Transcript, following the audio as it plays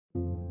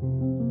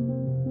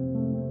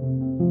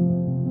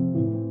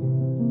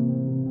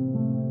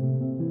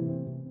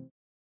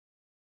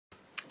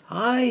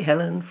Hi,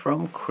 Helen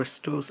from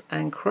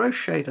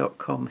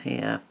crystalsandcrochet.com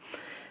here,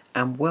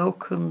 and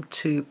welcome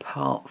to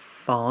part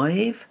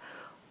 5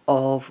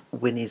 of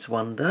Winnie's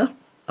Wonder,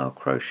 our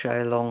crochet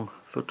along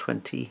for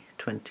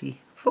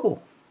 2024.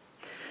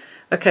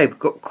 Okay, we've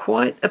got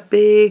quite a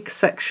big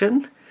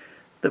section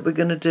that we're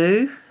going to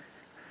do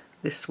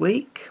this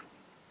week.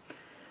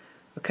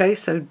 Okay,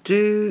 so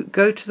do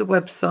go to the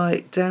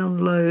website,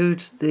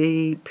 download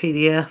the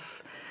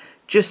PDF,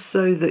 just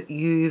so that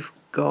you've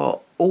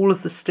got all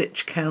of the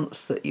stitch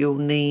counts that you'll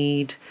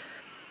need,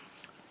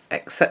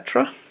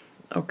 etc.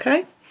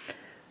 Okay,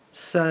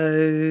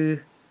 so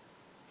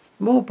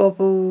more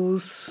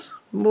bobbles,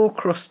 more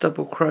cross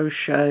double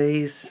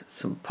crochets,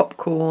 some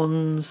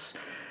popcorns,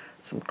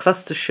 some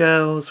cluster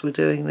shells we're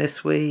doing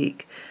this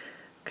week.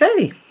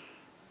 Okay,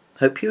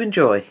 hope you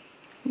enjoy.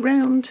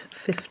 Round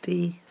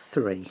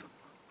 53.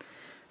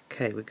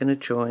 Okay, we're going to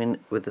join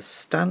with a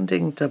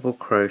standing double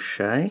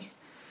crochet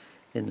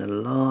in the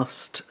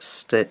last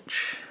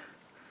stitch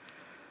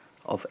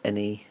of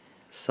any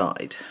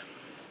side.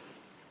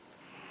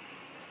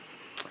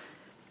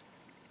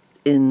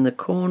 In the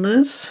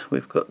corners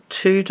we've got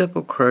 2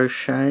 double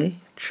crochet,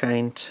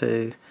 chain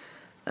 2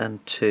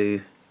 and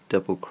 2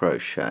 double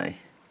crochet.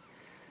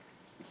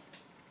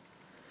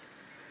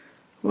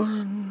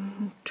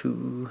 1,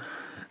 2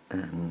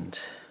 and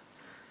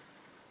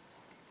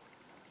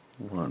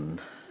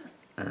 1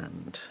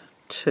 and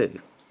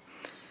 2.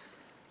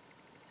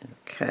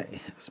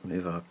 Okay, let's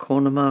move our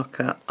corner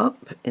marker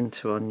up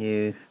into our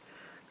new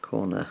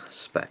corner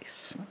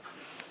space.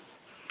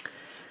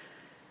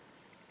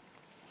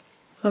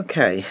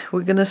 Okay,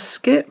 we're going to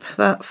skip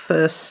that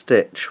first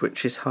stitch,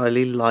 which is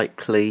highly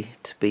likely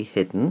to be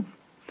hidden,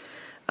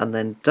 and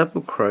then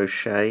double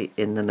crochet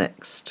in the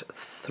next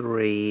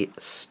 3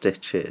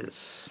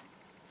 stitches.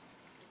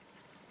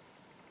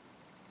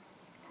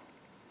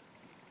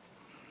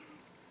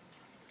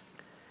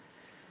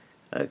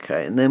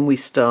 Okay, and then we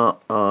start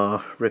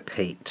our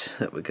repeat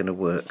that we're going to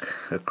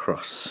work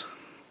across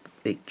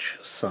each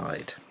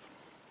side.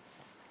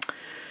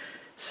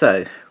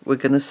 So we're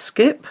going to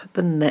skip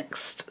the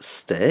next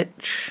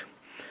stitch,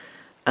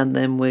 and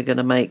then we're going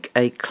to make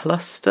a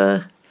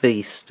cluster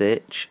V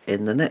stitch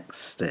in the next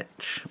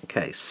stitch.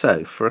 Okay,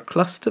 so for a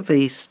cluster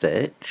V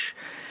stitch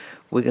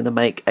we're going to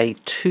make a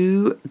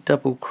 2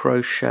 double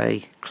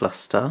crochet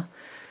cluster,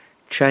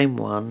 chain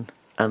 1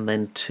 and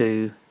then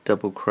 2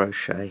 double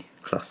crochet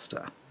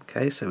cluster.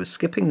 Okay, so we're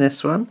skipping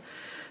this one,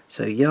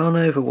 so yarn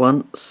over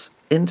once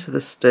into the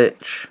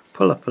stitch,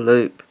 pull up a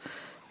loop,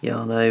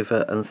 yarn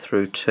over and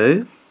through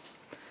 2,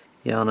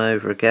 yarn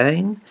over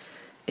again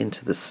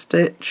into the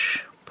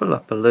stitch, pull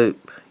up a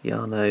loop,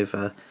 yarn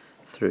over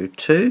through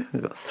 2.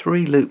 We've got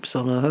 3 loops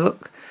on a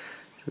hook,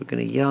 so we're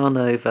going to yarn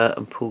over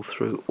and pull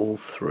through all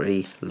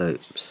 3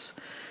 loops.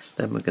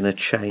 Then we're going to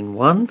chain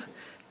 1,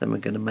 then we're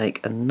going to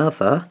make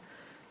another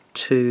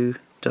 2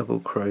 double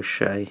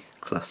crochet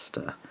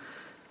cluster.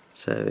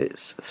 So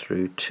it's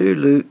through 2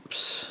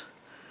 loops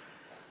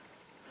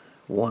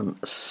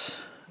once,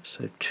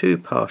 so 2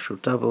 partial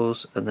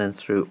doubles, and then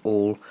through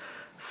all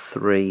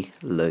 3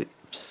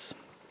 loops.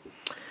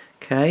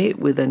 Okay,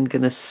 we're then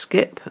going to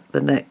skip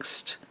the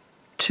next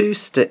 2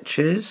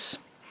 stitches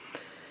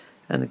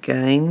and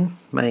again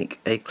make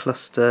a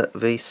cluster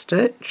V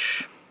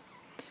stitch,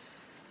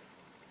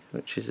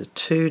 which is a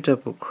 2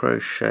 double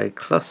crochet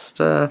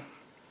cluster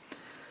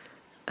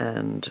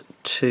and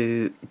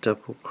 2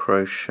 double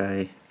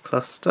crochet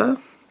cluster.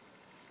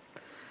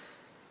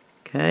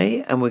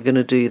 Okay, and we're going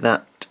to do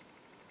that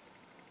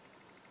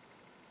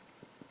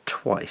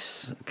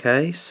twice.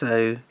 Okay,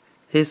 so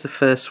here's the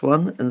first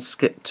one and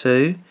skip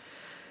 2,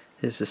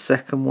 here's the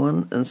second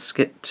one and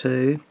skip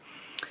 2.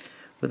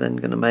 We're then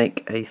going to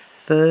make a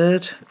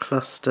 3rd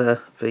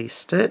cluster V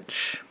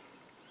stitch,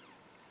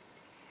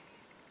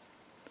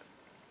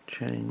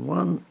 chain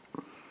 1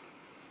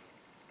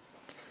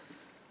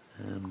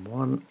 and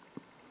 1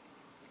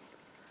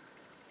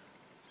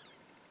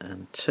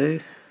 and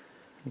 2.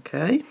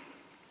 Okay,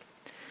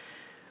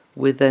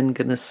 we're then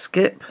going to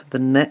skip the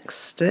next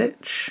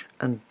stitch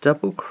and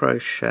double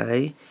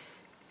crochet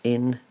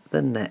in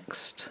the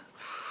next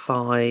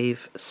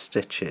 5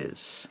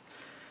 stitches.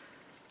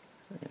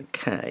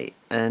 Okay,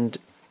 and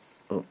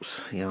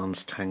oops,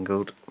 yarn's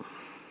tangled.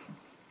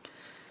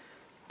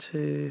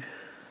 2,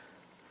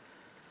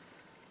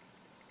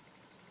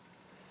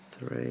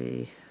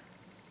 3,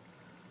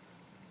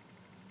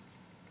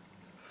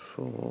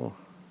 4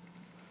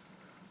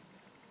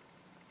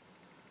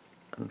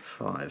 and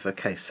 5.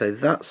 Okay, so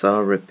that's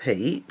our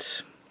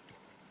repeat.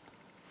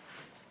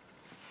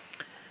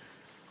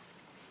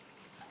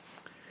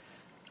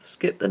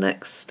 Skip the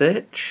next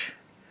stitch,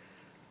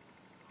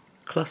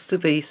 cluster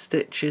V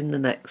stitch in the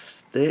next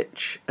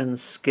stitch and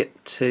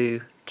skip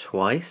 2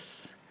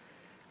 twice,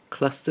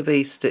 cluster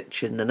V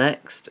stitch in the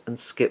next and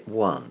skip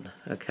 1.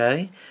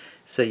 Okay,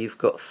 so you've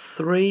got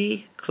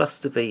 3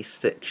 cluster V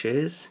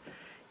stitches,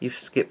 you've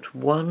skipped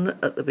 1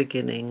 at the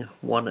beginning,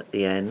 1 at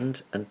the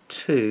end and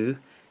 2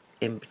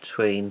 in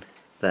between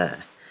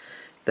there.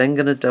 Then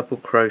going to double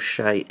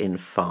crochet in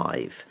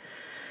 5.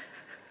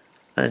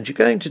 and you're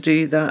going to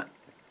do that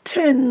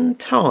 10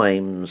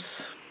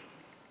 times.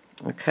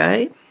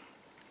 Okay,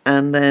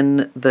 and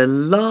then the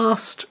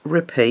last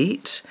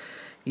repeat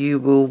you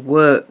will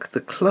work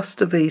the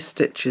cluster V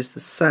stitches the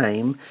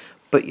same,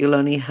 but you'll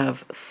only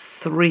have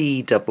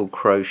 3 double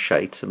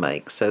crochet to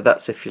make. So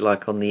that's, if you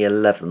like, on the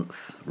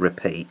 11th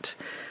repeat.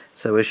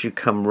 So as you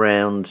come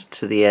round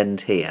to the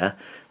end here,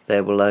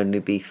 there will only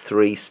be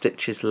 3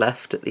 stitches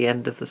left at the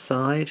end of the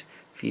side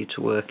for you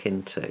to work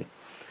into.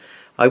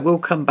 I will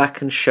come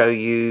back and show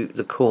you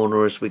the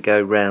corner as we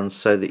go round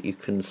so that you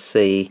can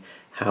see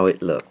how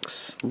it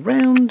looks.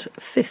 Round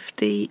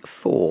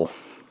 54,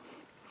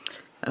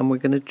 and we're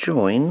going to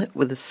join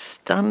with a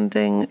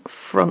standing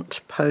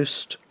front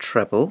post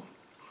treble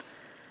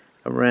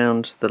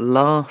around the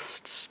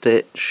last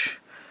stitch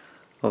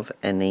of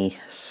any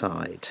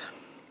side.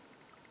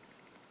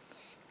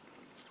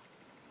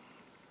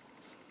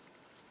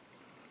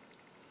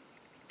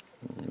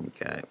 There we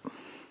go.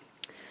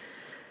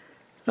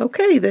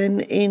 Okay, then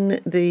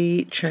in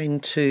the chain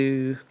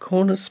 2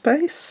 corner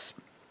space,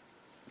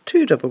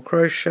 2 double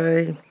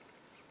crochet,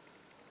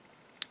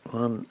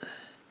 1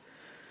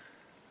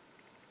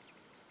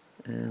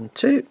 and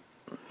 2,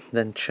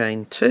 then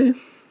chain 2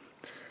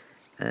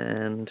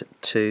 and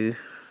 2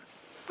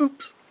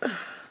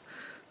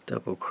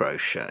 double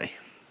crochet.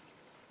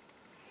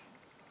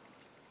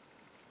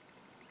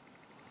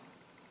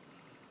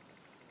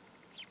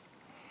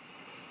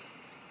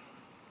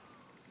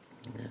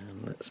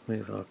 And let's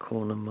move our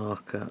corner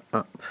marker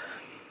up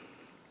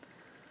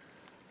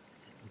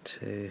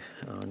into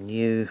our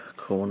new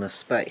corner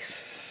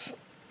space.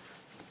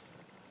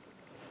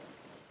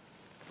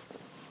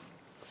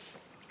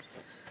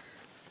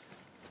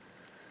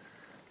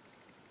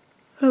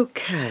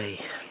 Okay,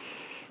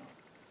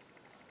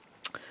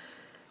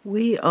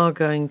 we are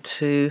going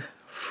to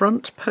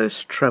front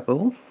post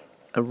treble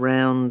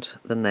around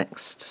the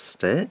next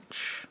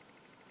stitch,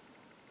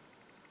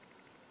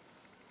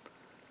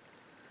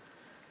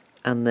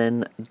 and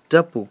then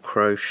double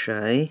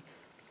crochet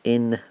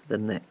in the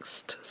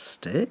next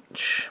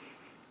stitch,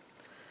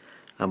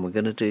 and we're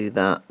going to do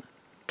that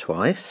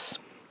twice.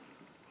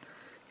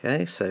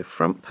 Okay, so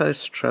front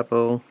post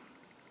treble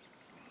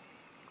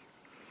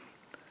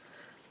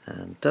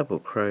and double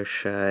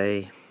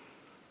crochet,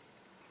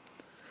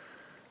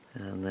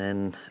 and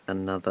then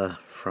another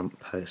front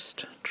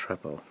post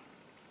treble.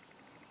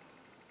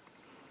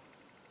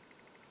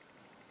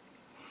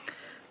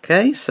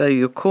 Okay, so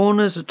your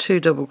corners are 2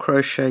 double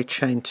crochet,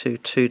 chain 2,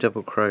 2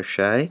 double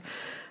crochet,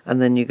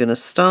 and then you're going to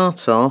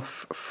start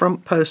off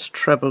front post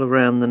treble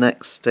around the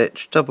next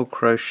stitch, double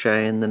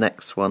crochet in the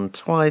next one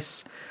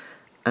twice,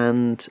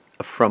 and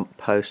a front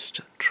post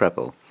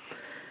treble.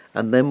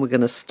 And then we're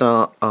going to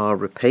start our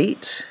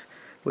repeat,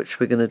 which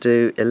we're going to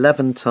do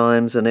 11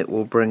 times, and it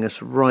will bring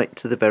us right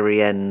to the very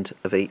end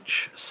of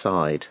each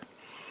side.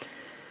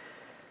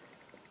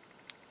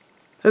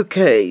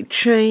 Okay,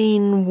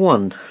 chain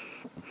 1,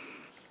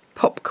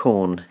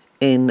 popcorn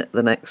in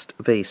the next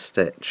V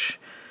stitch.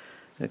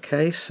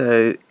 Okay,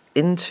 so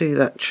into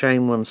that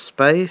chain 1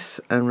 space,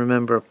 and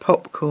remember a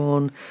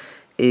popcorn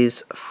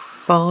is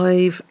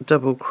 5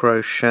 double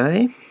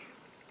crochet,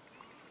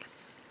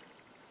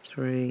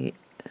 3,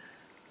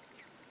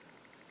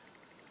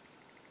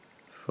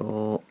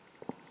 4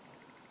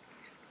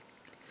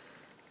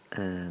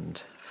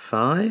 and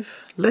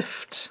 5,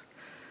 lift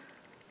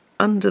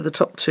under the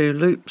top 2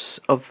 loops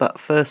of that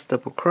first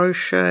double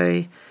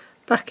crochet,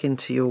 back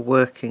into your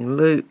working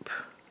loop,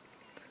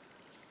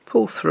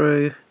 pull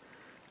through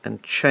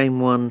and chain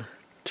 1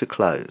 to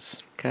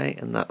close. Okay,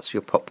 and that's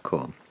your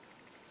popcorn.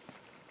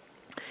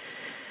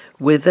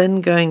 We're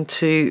then going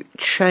to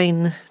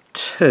chain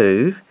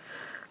 2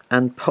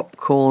 and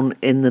popcorn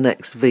in the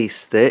next V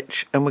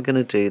stitch, and we're going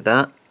to do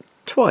that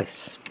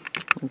twice.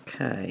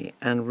 Okay,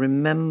 and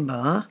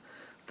remember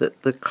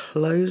that the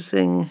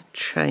closing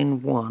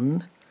chain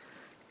 1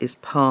 is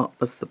part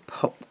of the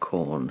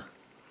popcorn.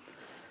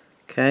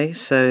 Okay,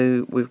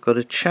 so we've got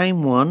a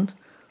chain 1,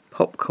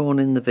 popcorn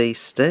in the V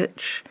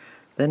stitch,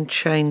 then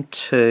chain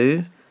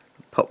 2,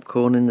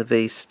 popcorn in the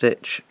V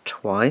stitch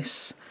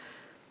twice.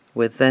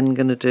 We're then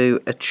going to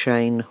do a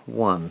chain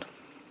 1.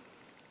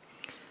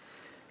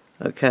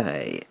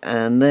 Okay,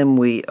 and then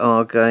we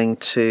are going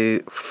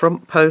to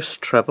front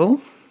post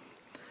treble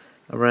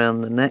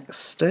around the next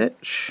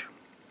stitch,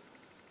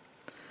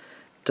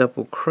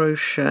 double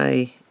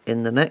crochet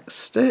in the next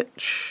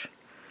stitch,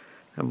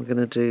 and we're going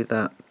to do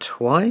that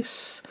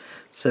twice,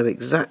 so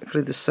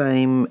exactly the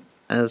same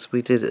as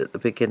we did at the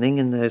beginning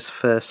in those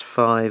first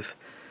 5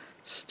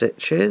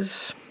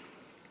 stitches.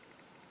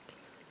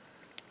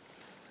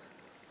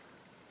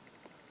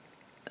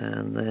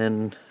 And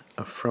then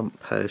a front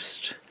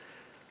post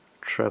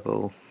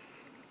treble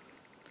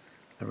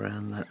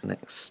around that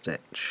next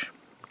stitch.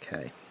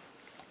 Okay,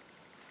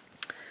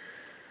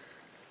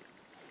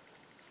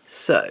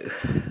 so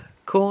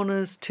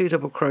corners, 2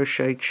 double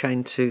crochet,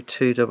 chain 2,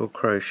 2 double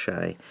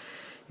crochet.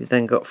 You've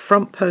then got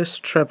front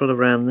post treble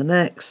around the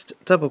next,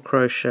 double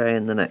crochet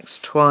in the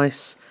next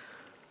twice,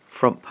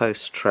 front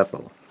post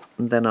treble.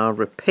 and then our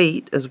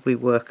repeat as we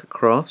work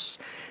across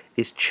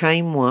is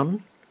chain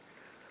 1,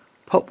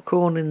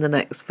 popcorn in the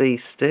next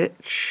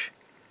V-stitch,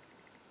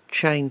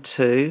 chain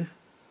 2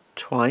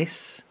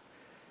 twice,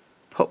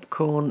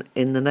 popcorn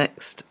in the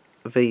next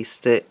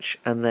V-stitch,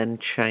 and then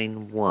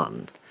chain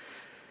 1.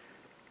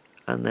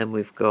 And then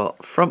we've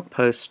got front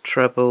post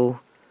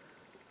treble,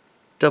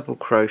 double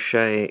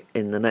crochet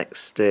in the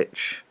next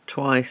stitch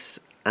twice,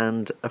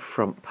 and a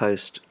front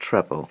post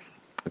treble.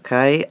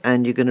 Okay,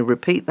 and you're going to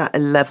repeat that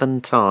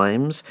 11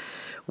 times,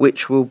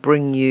 which will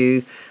bring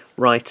you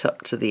right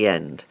up to the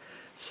end.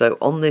 So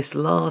on this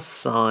last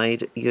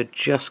side, you're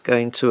just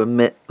going to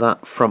omit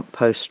that front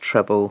post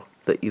treble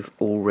that you've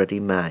already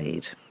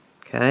made.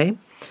 Okay,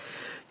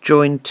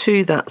 join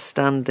to that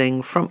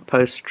standing front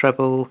post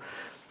treble,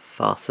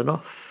 fasten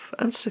off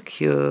and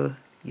secure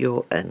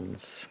your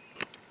ends.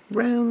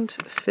 Round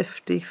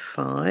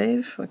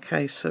 55.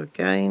 Okay, so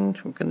again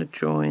we're going to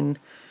join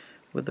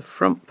with the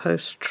front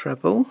post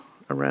treble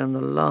around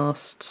the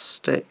last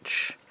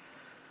stitch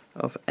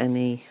of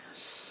any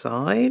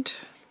side.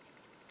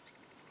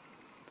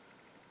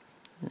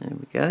 There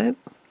we go.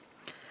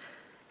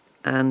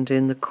 And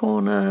in the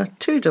corner,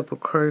 2 double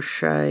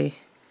crochet,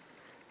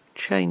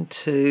 chain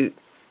 2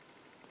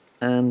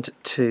 and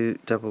 2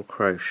 double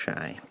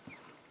crochet.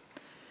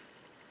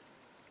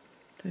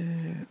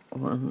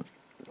 1,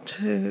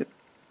 2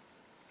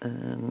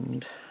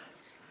 and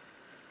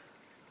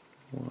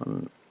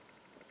 1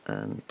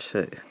 and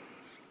 2.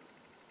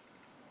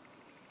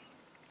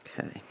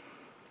 Okay.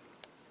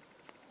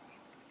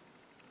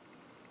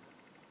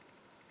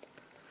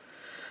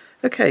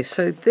 Okay,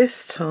 so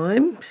this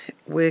time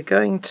we're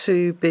going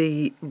to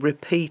be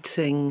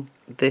repeating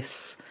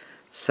this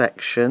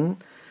section.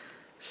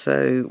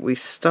 So we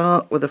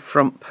start with a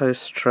front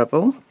post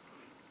treble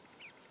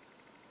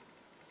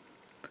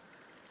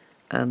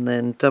and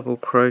then double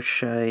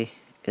crochet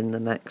in the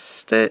next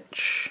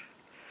stitch,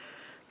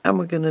 and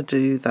we're going to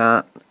do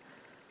that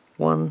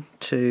 1,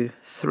 2,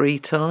 3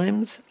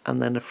 times,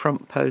 and then a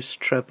front post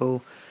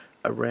treble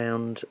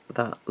around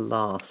that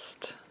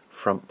last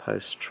front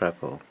post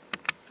treble.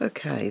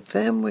 Okay,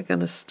 then we're going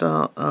to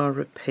start our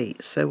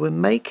repeat. So we're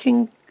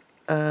making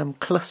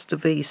cluster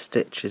V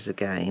stitches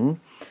again,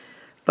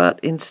 but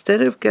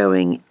instead of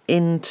going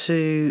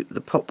into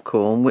the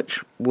popcorn, which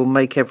will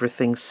make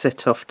everything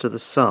sit off to the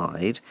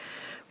side,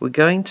 we're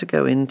going to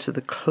go into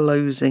the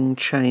closing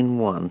chain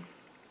 1.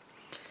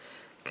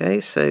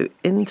 Okay, so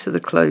into the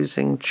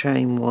closing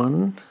chain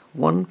 1,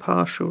 1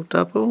 partial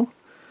double,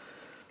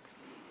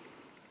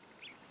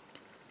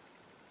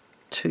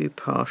 2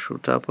 partial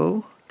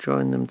double,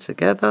 join them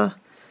together,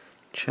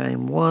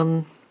 chain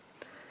 1,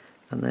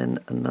 and then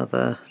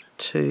another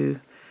 2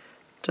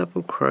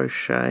 double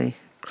crochet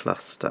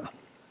cluster.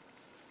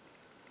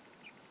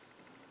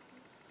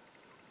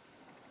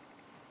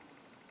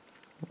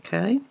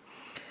 Okay,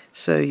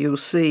 so you'll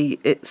see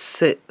it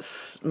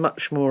sits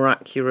much more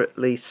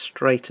accurately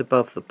straight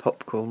above the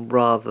popcorn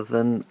rather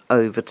than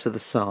over to the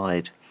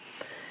side.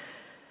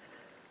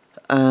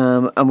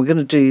 And we're going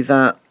to do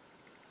that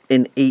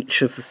in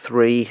each of the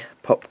 3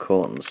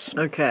 popcorns.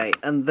 Okay,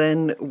 and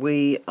then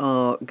we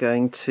are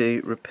going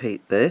to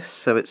repeat this.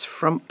 So it's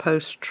front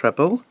post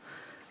treble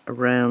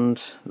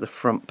around the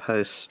front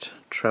post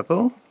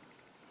treble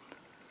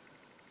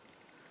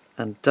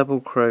and double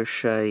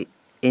crochet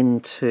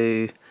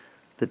into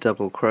the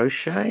double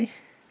crochet.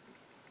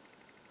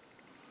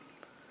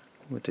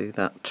 We'll do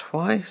that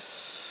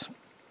twice.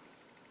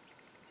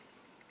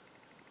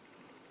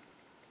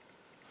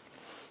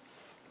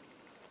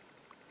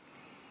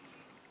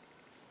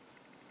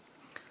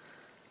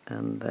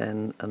 And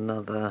then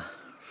another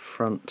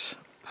front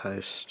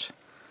post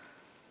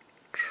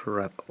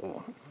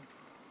treble.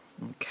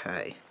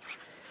 Okay,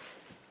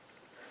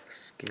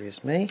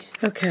 excuse me.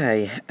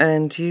 Okay,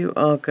 and you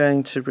are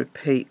going to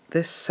repeat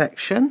this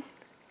section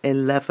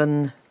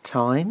 11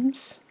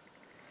 times.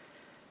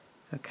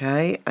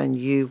 Okay, and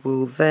you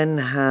will then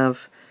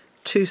have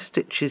 2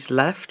 stitches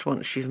left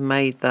once you've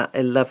made that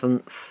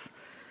 11th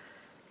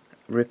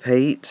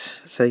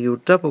repeat. So you'll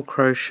double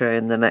crochet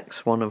in the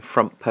next one and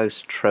front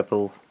post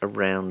treble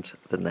around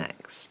the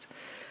next.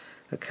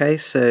 Okay,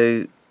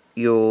 so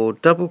your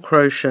double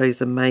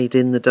crochets are made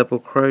in the double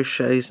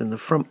crochets and the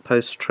front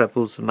post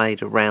trebles are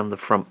made around the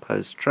front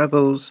post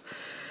trebles.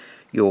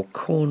 Your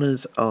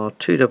corners are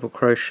 2 double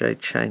crochet,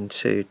 chain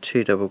 2,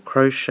 2 double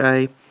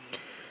crochet,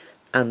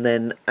 and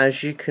then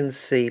as you can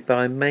see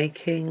by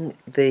making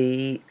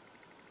the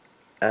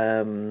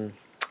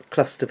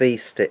cluster V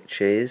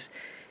stitches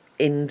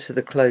into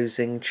the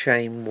closing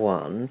chain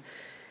 1,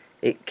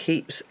 it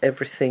keeps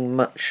everything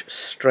much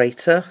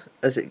straighter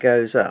as it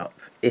goes up.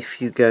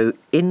 If you go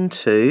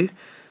into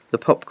the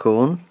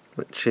popcorn,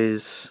 which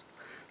is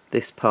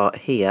this part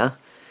here,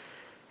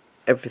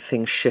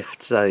 everything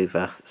shifts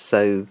over.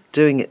 So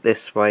doing it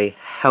this way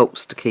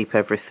helps to keep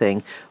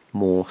everything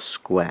more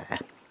square.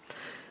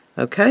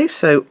 Okay,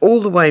 so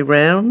all the way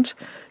round,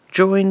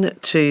 join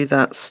to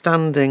that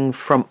standing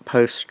front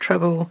post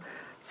treble,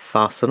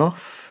 fasten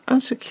off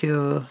and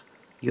secure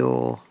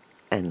your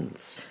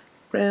ends.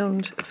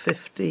 round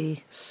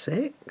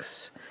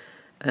 56,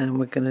 and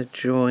we're going to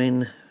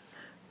join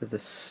with a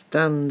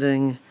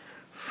standing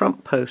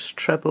front post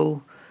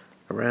treble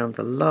around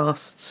the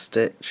last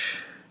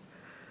stitch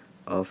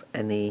of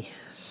any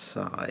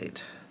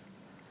side.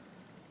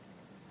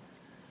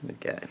 There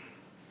we go.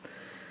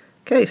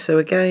 Okay, so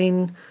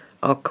again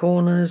our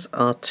corners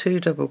are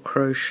 2 double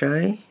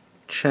crochet,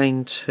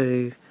 chain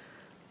 2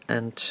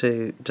 and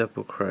 2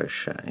 double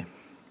crochet.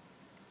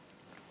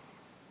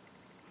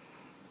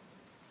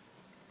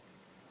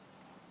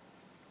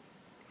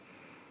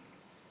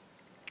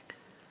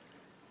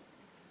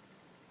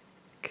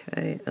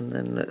 Okay, and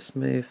then let's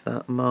move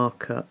that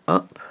marker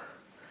up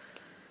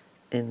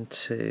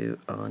into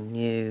our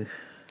new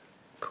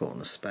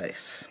corner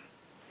space.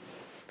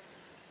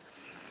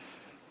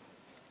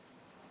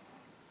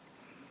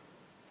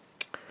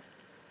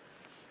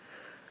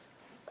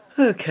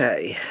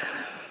 Okay,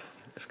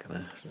 just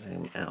going to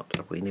zoom out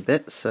a weeny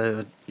bit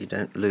so you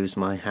don't lose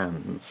my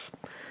hands.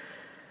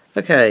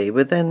 Okay,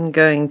 we're then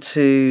going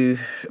to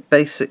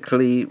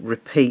basically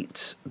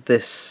repeat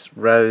this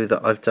row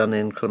that I've done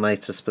in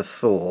clematis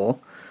before.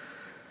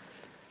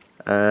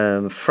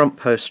 Front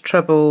post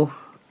treble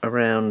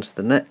around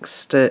the next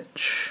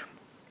stitch,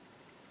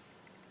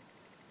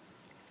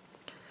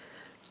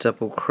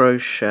 double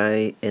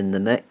crochet in the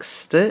next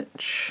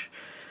stitch.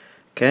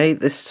 Okay,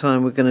 this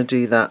time we're going to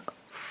do that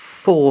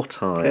 4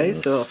 times. Okay,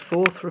 so our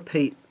 4th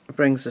repeat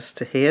brings us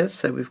to here,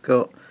 so we've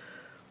got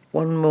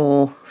one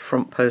more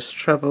front post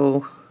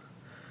treble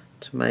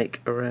to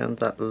make around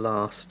that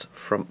last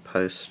front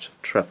post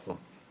treble.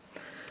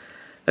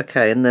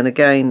 Okay, and then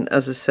again,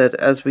 as I said,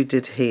 as we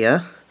did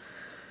here,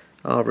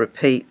 our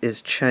repeat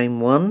is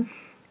chain 1,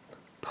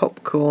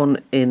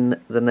 popcorn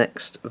in the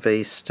next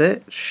V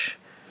stitch.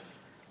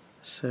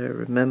 So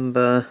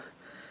remember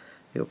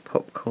your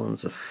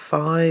popcorns are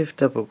 5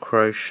 double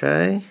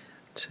crochet,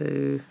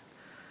 2,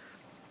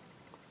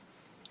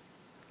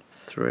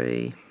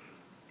 3,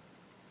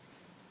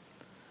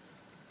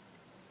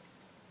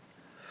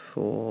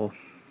 4,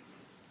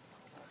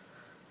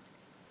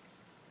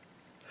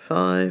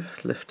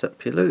 5, lift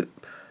up your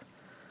loop,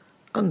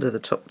 under the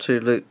top 2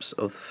 loops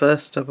of the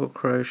first double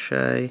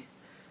crochet,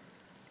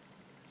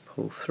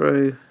 pull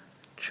through,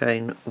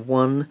 chain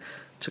 1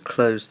 to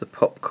close the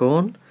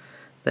popcorn,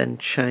 then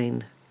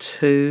chain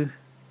 2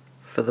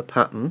 for the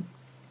pattern.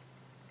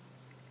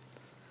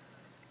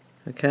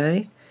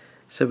 Okay,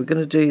 so we're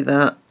going to do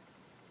that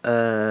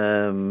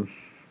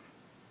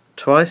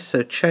twice,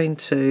 so chain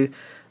 2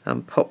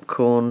 and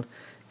popcorn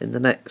in the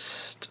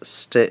next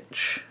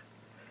stitch,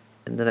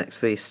 in the next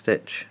V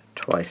stitch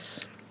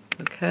twice.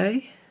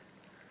 Okay,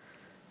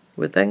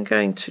 we're then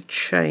going to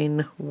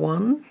chain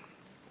 1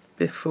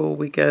 before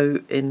we go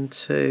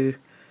into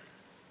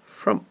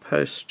front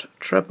post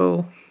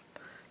treble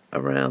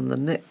around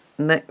the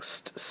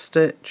next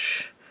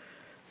stitch,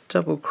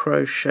 double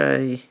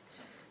crochet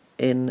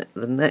in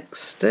the next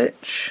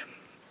stitch.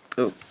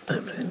 Oh,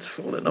 everything's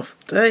falling off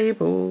the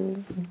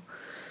table.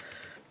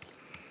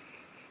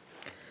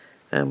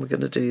 And we're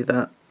going to do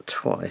that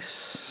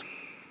twice.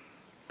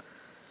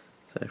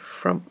 So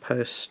front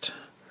post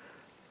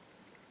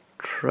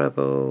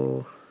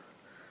treble,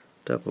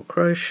 double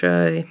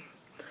crochet,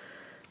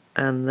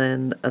 and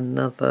then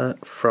another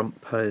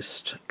front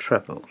post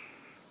treble.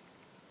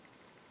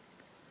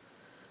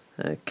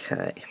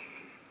 Okay,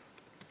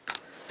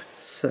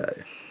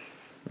 so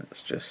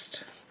let's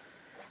just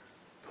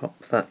pop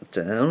that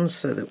down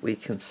so that we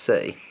can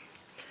see.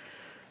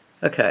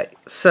 Okay,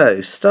 so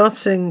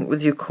starting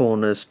with your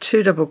corners,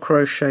 2 double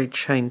crochet,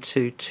 chain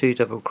 2, 2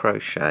 double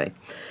crochet.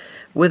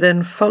 We're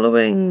then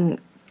following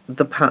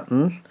the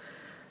pattern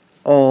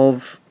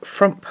of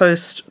front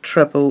post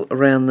treble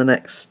around the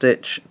next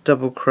stitch,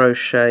 double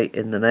crochet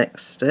in the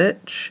next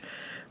stitch.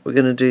 We're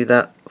going to do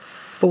that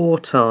 4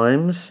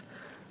 times,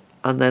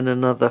 and then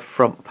another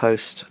front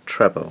post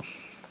treble.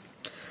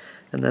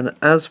 And then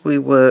as we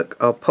work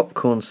our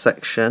popcorn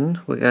section,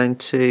 we're going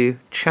to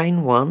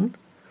chain 1,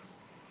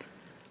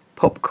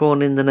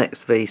 popcorn in the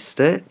next V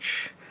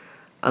stitch,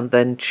 and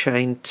then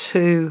chain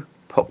 2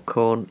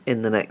 popcorn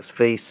in the next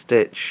V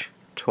stitch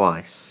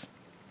twice.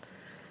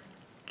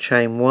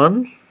 Chain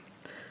 1,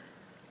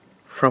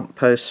 front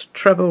post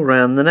treble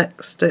round the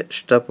next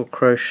stitch, double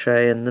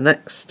crochet in the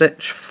next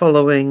stitch,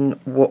 following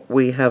what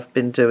we have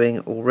been doing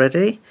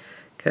already.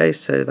 Okay,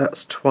 so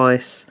that's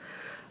twice,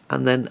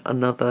 and then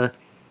another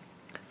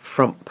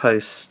front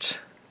post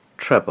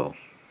treble.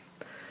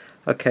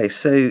 Okay,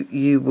 so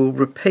you will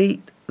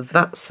repeat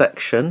that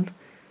section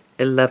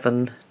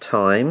 11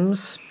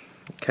 times,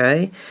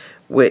 okay,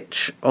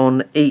 which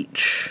on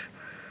each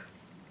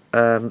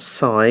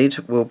side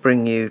will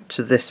bring you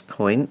to this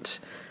point.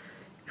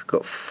 You've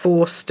got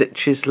 4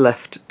 stitches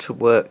left to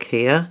work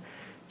here,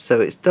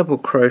 so it's double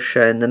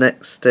crochet in the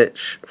next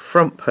stitch,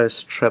 front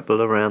post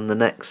treble around the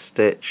next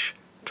stitch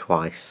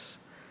twice.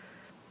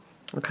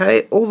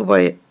 Okay, all the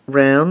way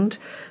round,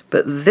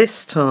 but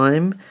this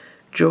time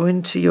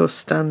join to your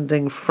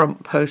standing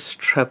front post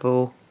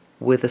treble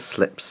with a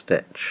slip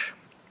stitch.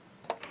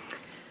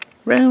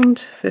 round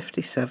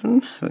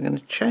 57 we're going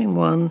to chain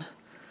 1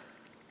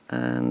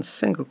 and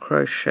single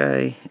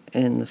crochet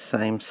in the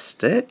same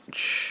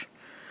stitch,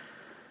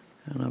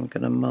 and I'm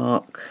going to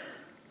mark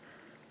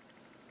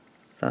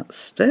that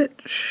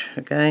stitch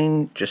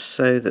again just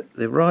so that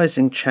the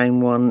rising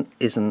chain 1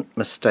 isn't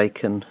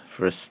mistaken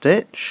for a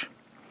stitch,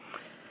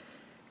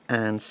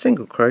 and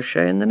single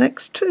crochet in the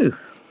next 2.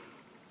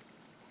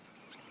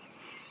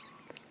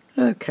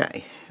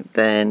 Okay,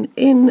 then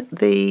in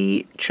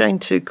the chain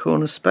 2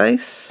 corner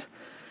space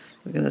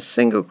we're going to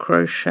single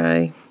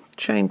crochet,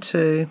 chain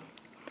 2,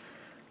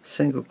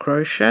 single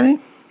crochet,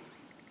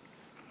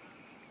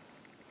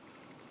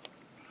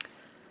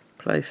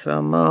 place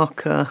our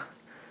marker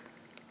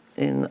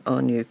in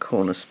our new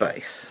corner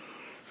space.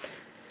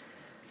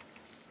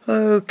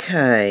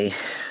 Okay,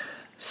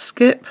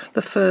 skip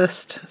the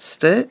first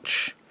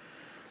stitch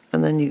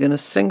and then you're going to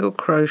single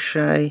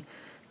crochet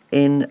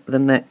in the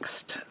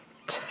next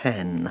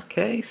 10.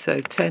 Okay,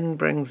 so 10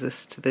 brings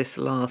us to this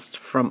last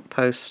front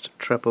post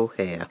treble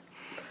here,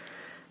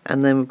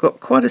 and then we've got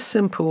quite a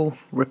simple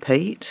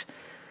repeat.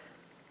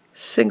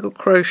 Single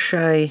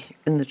crochet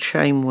in the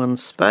chain 1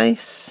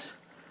 space,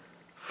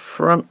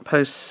 front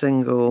post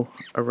single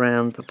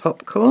around the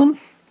popcorn,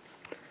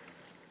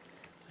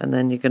 and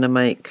then you're going to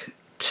make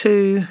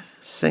 2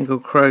 single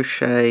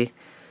crochet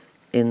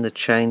in the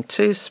chain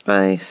 2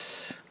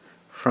 space,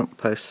 front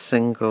post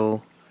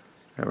single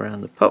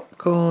around the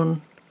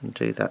popcorn, and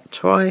do that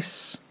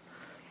twice.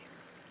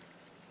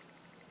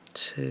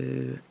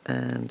 2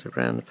 and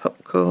around the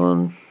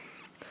popcorn,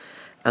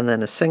 and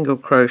then a single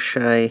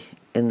crochet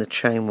in the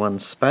chain 1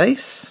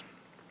 space,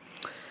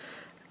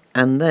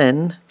 and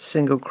then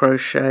single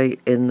crochet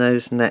in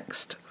those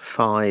next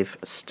 5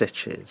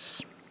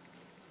 stitches.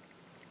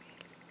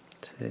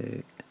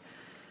 2,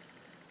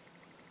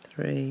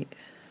 3,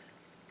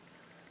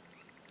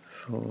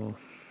 4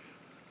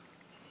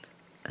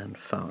 and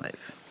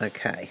 5.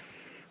 Okay,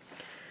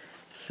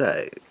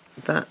 so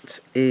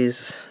that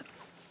is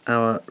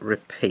our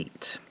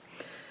repeat.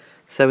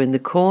 So in the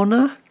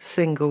corner,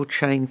 single,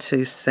 chain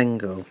 2,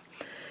 single.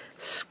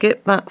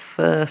 Skip that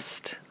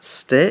first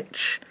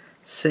stitch,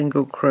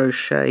 single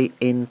crochet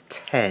in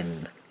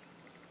 10,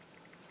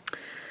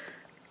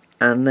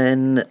 and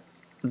then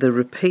the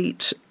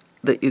repeat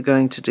that you're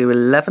going to do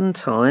 11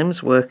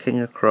 times working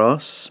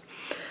across,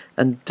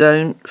 and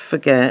don't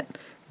forget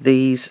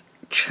these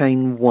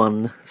chain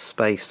 1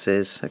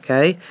 spaces.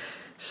 Okay,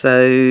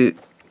 so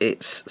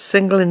it's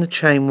single in the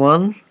chain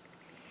 1,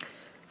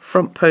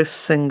 front post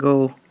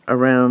single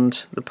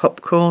around the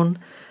popcorn,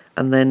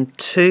 and then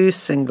 2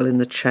 single in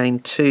the chain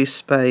 2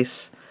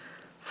 space,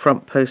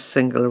 front post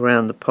single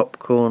around the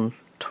popcorn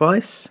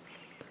twice,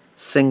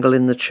 single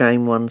in the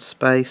chain 1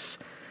 space,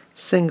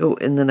 single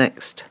in the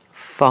next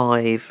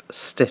 5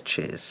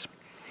 stitches.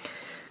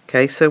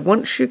 Okay, so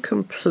once you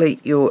complete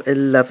your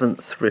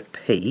 11th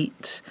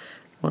repeat,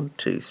 1,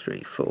 2,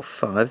 3, 4,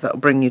 5, that'll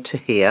bring you to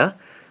here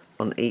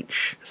on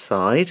each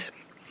side.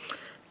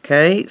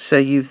 Okay, so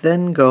you've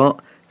then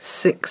got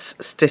 6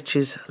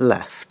 stitches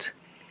left.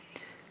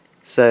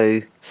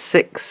 So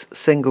 6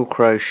 single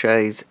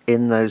crochets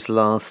in those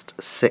last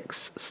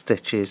 6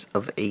 stitches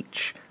of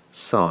each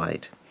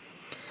side.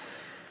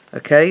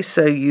 Okay,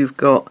 so you've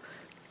got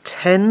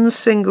 10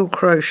 single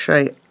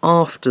crochet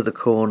after the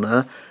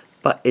corner,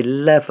 but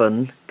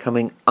 11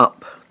 coming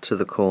up to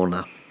the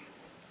corner.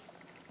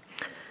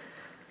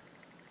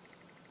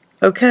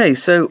 Okay,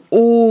 so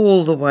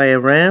all the way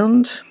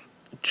around,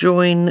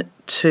 join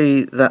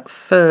to that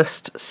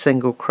first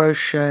single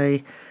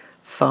crochet,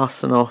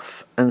 fasten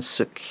off and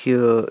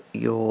secure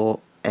your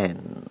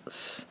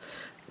ends.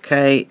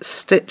 Okay,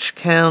 stitch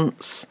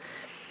counts,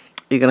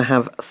 you're going to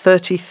have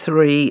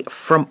 33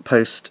 front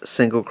post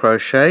single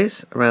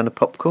crochets around the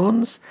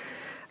popcorns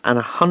and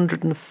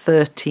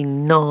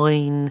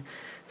 139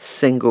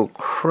 single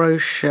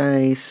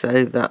crochet,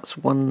 so that's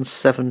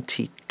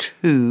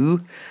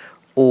 172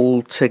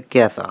 all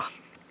together.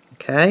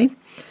 Okay,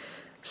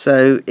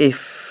 so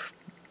if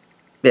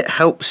it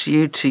helps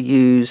you to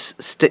use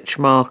stitch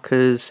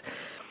markers,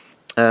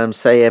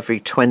 say every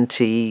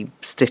 20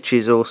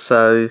 stitches or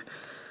so,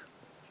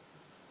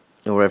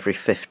 or every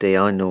 50,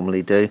 I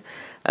normally do,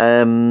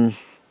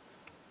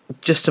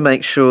 just to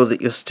make sure that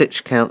your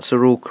stitch counts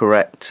are all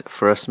correct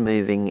for us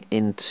moving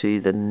into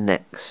the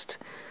next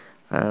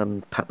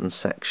pattern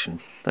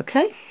section.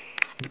 Okay.